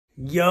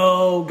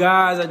Yo,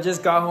 guys, I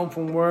just got home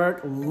from work.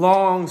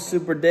 Long,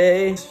 super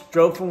day.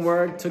 Drove from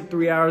work, took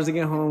 3 hours to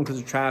get home because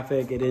of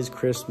traffic. It is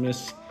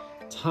Christmas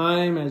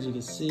time, as you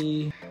can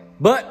see.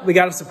 But we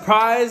got a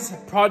surprise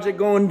project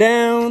going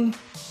down.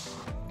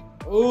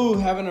 Ooh,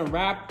 haven't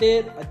unwrapped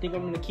it. I think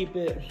I'm gonna keep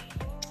it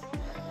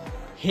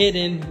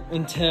hidden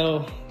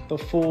until the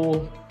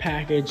full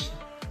package,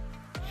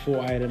 full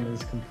item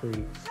is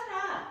complete.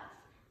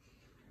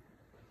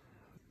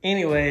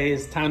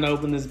 Anyways, time to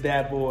open this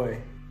bad boy.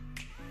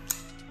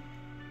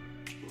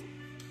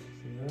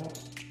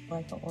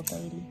 Like an old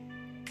lady.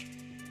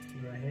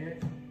 Right here.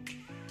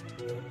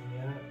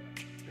 Yeah.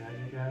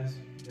 Imagine, guys.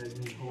 You guys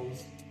need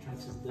holes.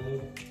 Touches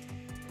dig.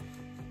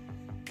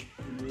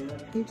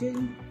 You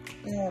doing?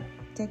 Yeah,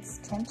 digs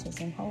trenches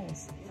and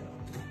holes.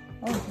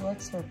 Oh, he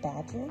works for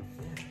Badger?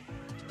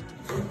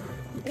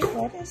 Hey,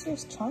 why does your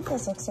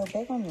chanclas look so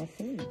big on your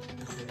feet?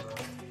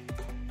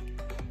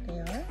 They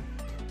are?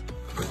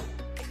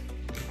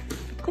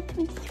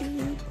 Christmas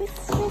tree,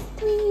 Christmas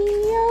tree,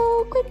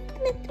 oh,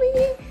 Christmas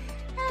tree.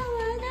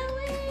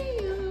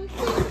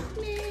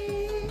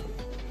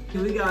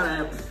 We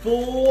got a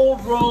full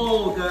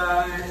roll,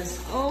 guys.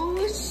 Oh,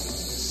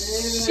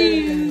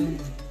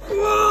 shoot.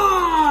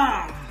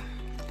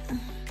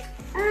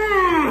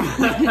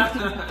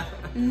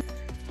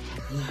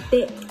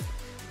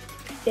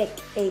 Thick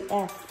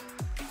AF,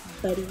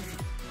 buddy.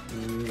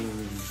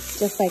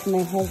 Just like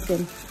my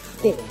husband,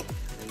 thick.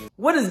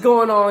 What is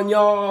going on,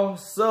 y'all?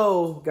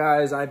 So,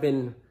 guys, I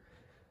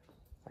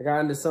got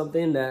into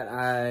something that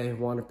I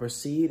want to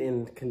proceed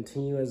and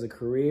continue as a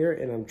career,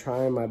 and I'm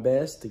trying my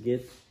best to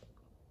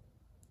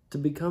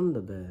become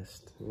the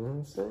best. You know what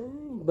I'm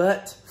saying?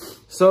 But,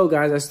 so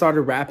guys, I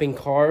started wrapping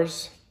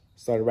cars.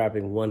 Started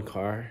wrapping one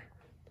car,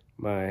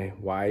 my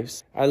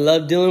wife's. I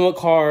love dealing with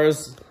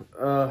cars.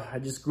 I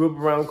just grew up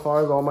around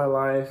cars all my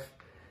life.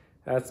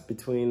 That's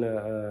between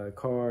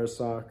cars,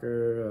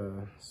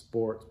 soccer,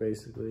 sports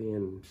basically,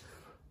 and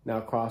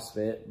now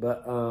CrossFit.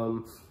 But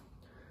I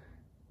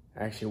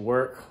actually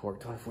work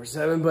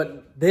 24/7.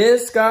 But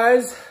this,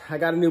 guys, I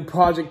got a new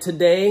project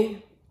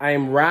today. I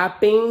am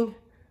wrapping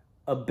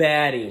a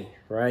baddie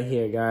right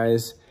here,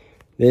 guys.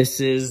 This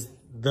is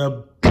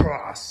the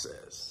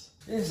process.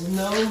 This is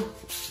no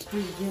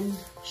freaking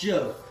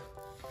joke.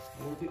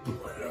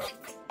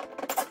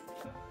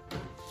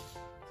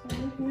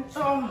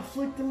 Oh,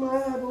 flicked in my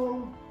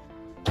eyeball.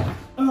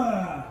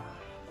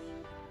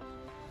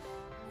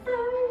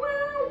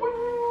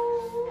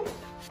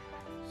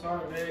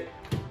 Sorry, babe.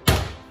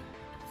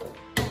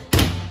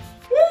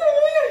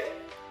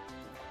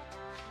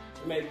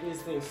 Make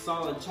this thing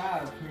solid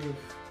childproof.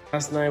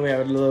 Last night we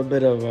had a little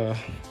bit of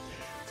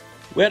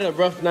we had a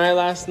rough night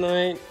last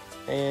night,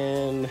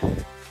 and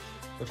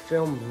the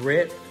film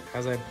ripped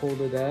as I pulled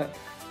it up.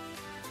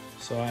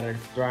 So I had to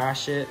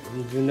thrash it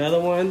and do another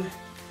one.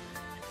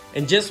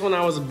 And just when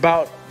I was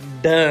about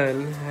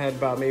done, I had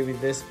about maybe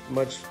this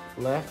much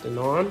left and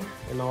on,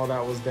 and all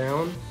that was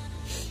down,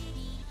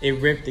 it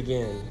ripped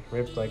again.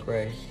 Ripped like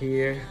right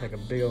here, like a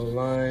big old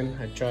line.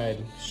 I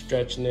tried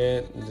stretching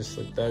it and just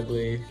looked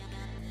ugly.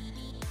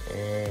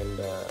 And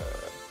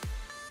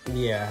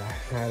yeah,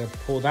 I had to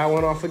pull that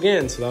one off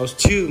again. So that was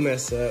 2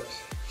 mess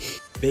ups.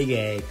 Big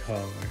A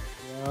car.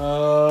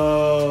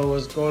 Oh,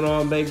 what's going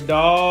on, big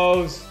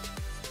dogs?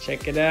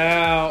 Check it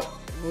out.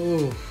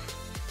 Ooh.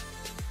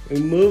 We're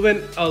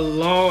moving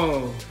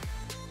along.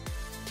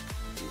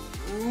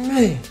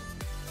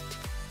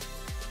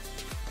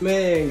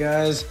 Man,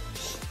 guys,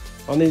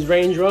 on these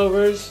Range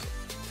Rovers,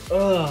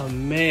 oh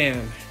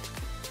man,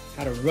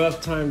 had a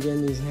rough time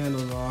getting these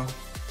handles off.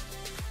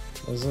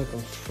 I was looking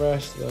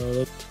fresh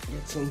though.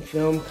 Get some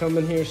film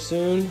coming here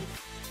soon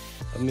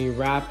of me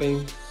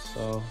rapping,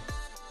 so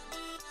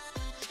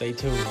stay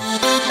tuned.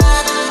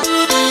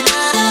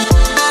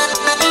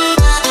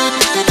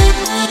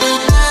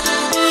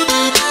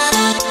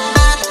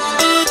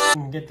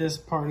 Get this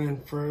part in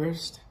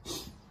first.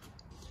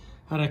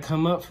 How to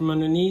come up from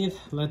underneath,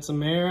 let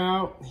some air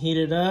out, heat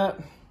it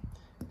up,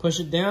 push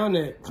it down,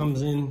 it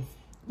comes in,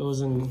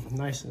 goes in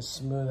nice and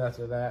smooth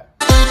after that.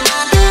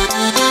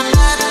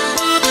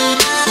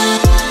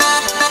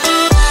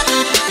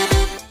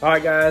 All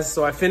right, guys,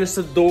 so I finished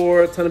the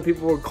door. A ton of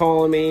people were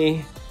calling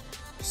me,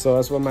 so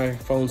that's why my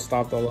phone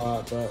stopped a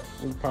lot, but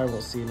you probably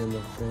won't see it in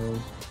the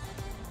film.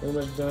 Pretty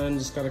much done,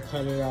 just gotta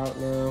cut it out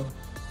now.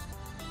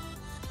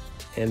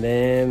 And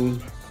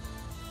then,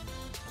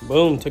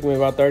 boom, took me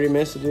about 30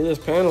 minutes to do this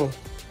panel.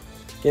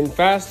 Getting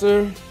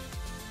faster,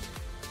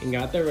 and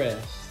got the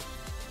rest.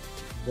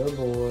 Good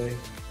boy.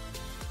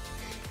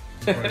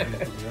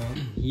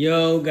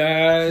 Yo,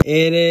 guys,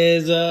 it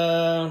is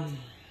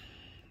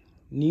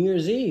New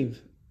Year's Eve,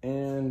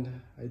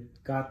 and I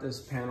got this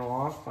panel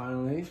off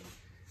finally.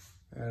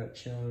 Got it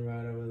chilling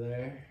right over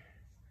there.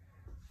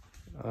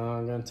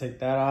 I'm gonna take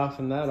that off,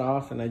 and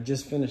I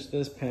just finished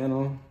this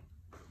panel.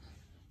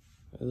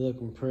 It's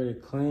looking pretty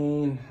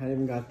clean. I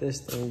even got this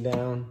thing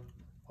down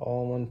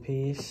all in one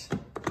piece. There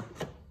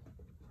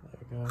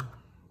we go.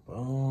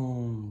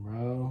 Boom,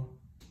 bro.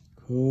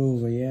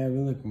 Cool, but yeah,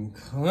 we're looking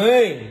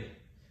clean.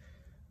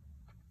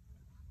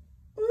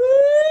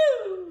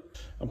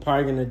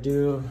 probably gonna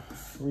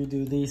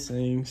redo these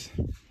things.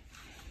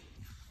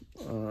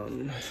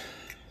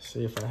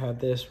 See if I had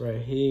this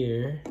right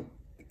here,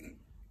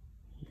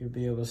 you'd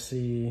be able to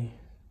see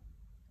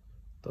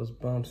those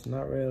bumps.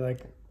 Not really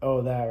like,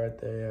 oh, that right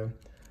there, yeah.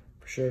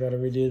 For sure gotta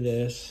redo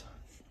this.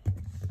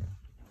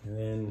 And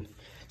then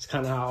it's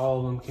kind of how all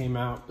of them came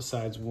out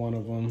besides one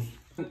of them.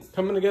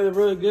 Coming together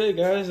really good,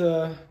 guys.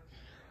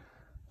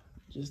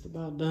 Just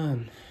about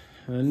done.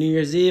 New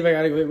Year's Eve, I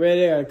gotta get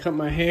ready. I gotta cut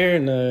my hair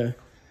and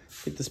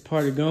get this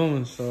party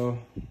going, so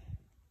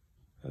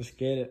let's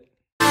get it.